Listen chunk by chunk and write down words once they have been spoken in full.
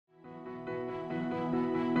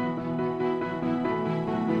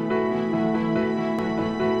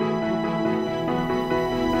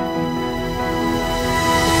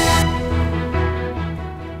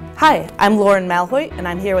Hi, I'm Lauren Malhoit, and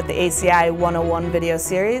I'm here with the ACI 101 video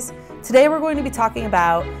series. Today we're going to be talking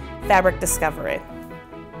about fabric discovery.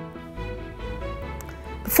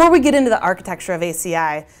 Before we get into the architecture of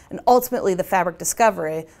ACI and ultimately the fabric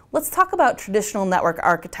discovery, let's talk about traditional network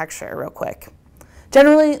architecture real quick.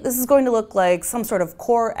 Generally, this is going to look like some sort of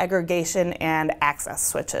core aggregation and access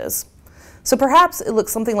switches. So perhaps it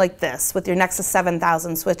looks something like this, with your Nexus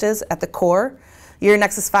 7000 switches at the core, your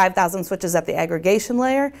Nexus 5000 switches at the aggregation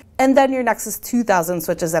layer, and then your Nexus 2000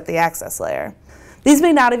 switches at the access layer. These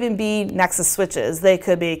may not even be Nexus switches. They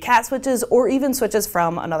could be CAT switches or even switches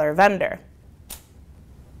from another vendor.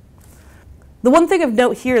 The one thing of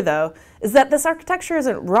note here, though, is that this architecture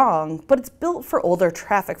isn't wrong, but it's built for older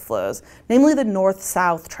traffic flows, namely the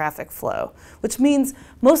north-south traffic flow, which means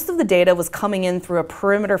most of the data was coming in through a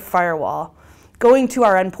perimeter firewall, going to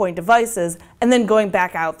our endpoint devices, and then going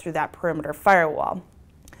back out through that perimeter firewall.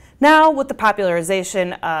 Now, with the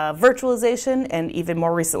popularization of virtualization and even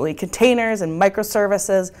more recently containers and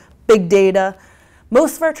microservices, big data,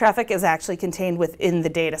 most of our traffic is actually contained within the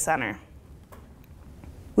data center.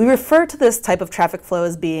 We refer to this type of traffic flow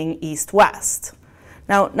as being east-west.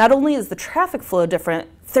 Now, not only is the traffic flow different,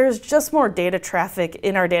 there's just more data traffic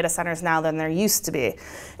in our data centers now than there used to be,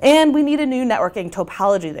 and we need a new networking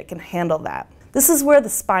topology that can handle that. This is where the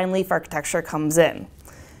spine leaf architecture comes in.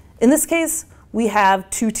 In this case, we have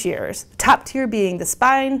two tiers, the top tier being the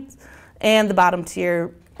spine and the bottom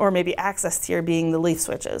tier, or maybe access tier, being the leaf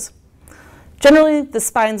switches. Generally, the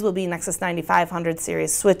spines will be Nexus 9500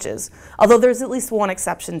 series switches, although there's at least one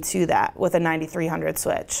exception to that with a 9300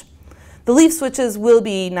 switch. The leaf switches will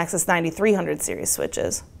be Nexus 9300 series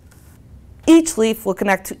switches. Each leaf will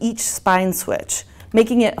connect to each spine switch,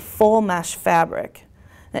 making it a full mesh fabric.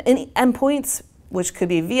 Now, any endpoints, which could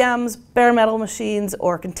be VMs, bare metal machines,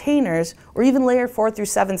 or containers, or even layer 4 through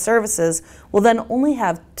 7 services, will then only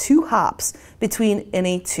have 2 hops between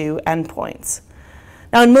any 2 endpoints.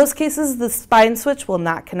 Now, in most cases, the spine switch will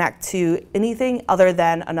not connect to anything other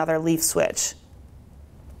than another leaf switch.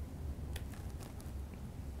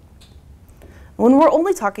 When we're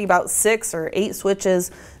only talking about 6 or 8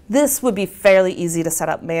 switches, this would be fairly easy to set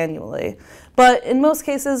up manually. But in most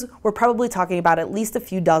cases, we're probably talking about at least a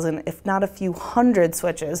few dozen, if not a few hundred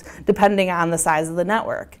switches, depending on the size of the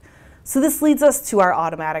network. So this leads us to our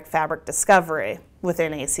automatic fabric discovery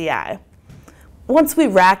within ACI. Once we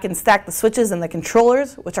rack and stack the switches and the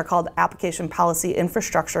controllers, which are called application policy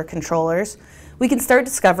infrastructure controllers, we can start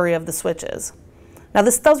discovery of the switches. Now,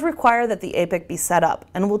 this does require that the APIC be set up,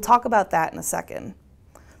 and we'll talk about that in a second.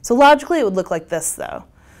 So logically, it would look like this, though.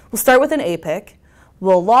 We'll start with an APIC.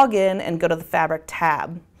 We'll log in and go to the Fabric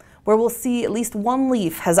tab, where we'll see at least one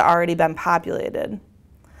leaf has already been populated.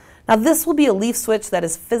 Now, this will be a leaf switch that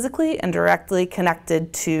is physically and directly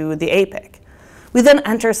connected to the APIC. We then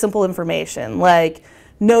enter simple information like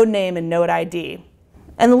node name and node ID,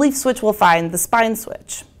 and the leaf switch will find the spine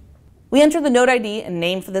switch. We enter the node ID and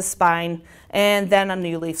name for this spine, and then a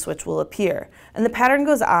new leaf switch will appear. And the pattern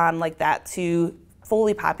goes on like that to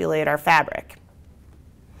fully populate our fabric.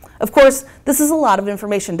 Of course, this is a lot of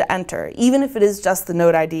information to enter, even if it is just the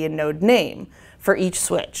node ID and node name for each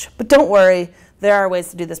switch. But don't worry, there are ways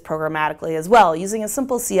to do this programmatically as well, using a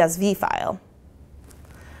simple CSV file.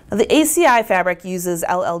 Now, the ACI fabric uses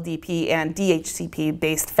LLDP and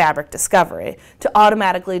DHCP-based fabric discovery to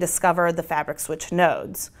automatically discover the fabric switch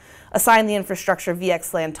nodes, assign the infrastructure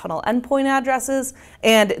VXLAN tunnel endpoint addresses,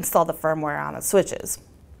 and install the firmware on the switches.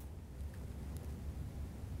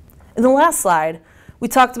 In the last slide, we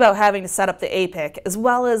talked about having to set up the APIC as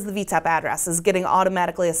well as the VTEP addresses getting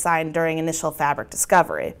automatically assigned during initial fabric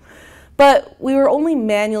discovery. But we were only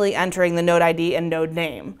manually entering the node ID and node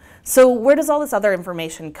name. So where does all this other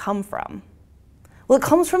information come from? Well, it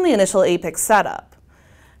comes from the initial APIC setup.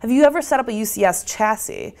 Have you ever set up a UCS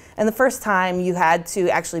chassis and the first time you had to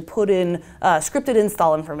actually put in scripted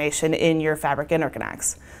install information in your fabric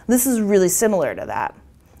interconnects? This is really similar to that.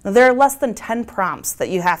 Now, there are less than 10 prompts that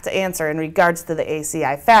you have to answer in regards to the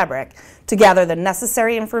ACI fabric to gather the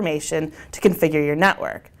necessary information to configure your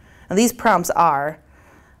network. Now, these prompts are: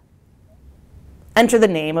 enter the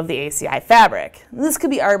name of the ACI fabric. This could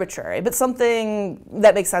be arbitrary, but something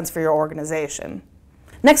that makes sense for your organization.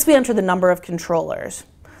 Next, we enter the number of controllers.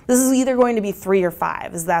 This is either going to be 3 or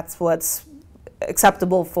 5, as that's what's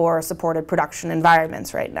acceptable for supported production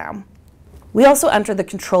environments right now. We also enter the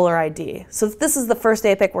controller ID. So if this is the first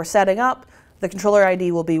APIC we're setting up, the controller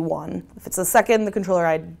ID will be 1. If it's the second, the controller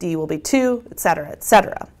ID will be 2, etc.,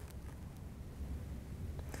 etc.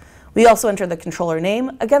 We also enter the controller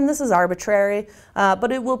name. Again, this is arbitrary,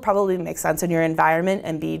 but it will probably make sense in your environment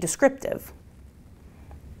and be descriptive.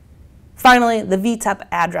 Finally, the VTEP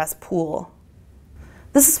address pool.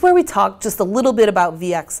 This is where we talk just a little bit about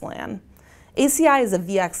VXLAN. ACI is a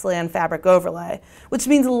VXLAN fabric overlay, which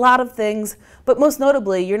means a lot of things, but most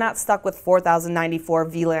notably, you're not stuck with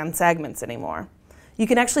 4,094 VLAN segments anymore. You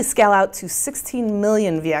can actually scale out to 16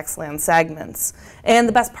 million VXLAN segments. And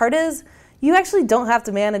the best part is, you actually don't have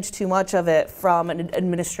to manage too much of it from an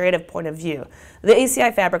administrative point of view. The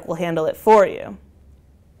ACI Fabric will handle it for you.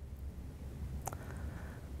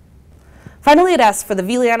 Finally, it asks for the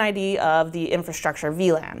VLAN ID of the infrastructure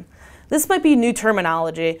VLAN. This might be new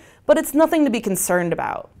terminology, but it's nothing to be concerned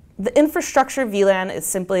about. The infrastructure VLAN is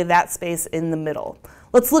simply that space in the middle.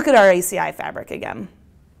 Let's look at our ACI Fabric again.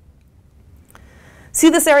 See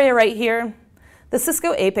this area right here? The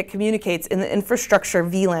Cisco APIC communicates in the infrastructure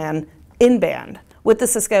VLAN in-band with the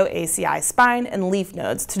Cisco ACI spine and leaf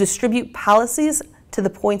nodes to distribute policies to the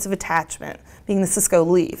points of attachment, being the Cisco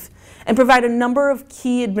leaf, and provide a number of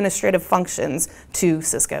key administrative functions to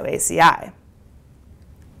Cisco ACI.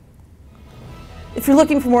 If you're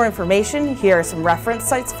looking for more information, here are some reference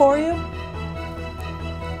sites for you.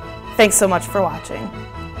 Thanks so much for watching.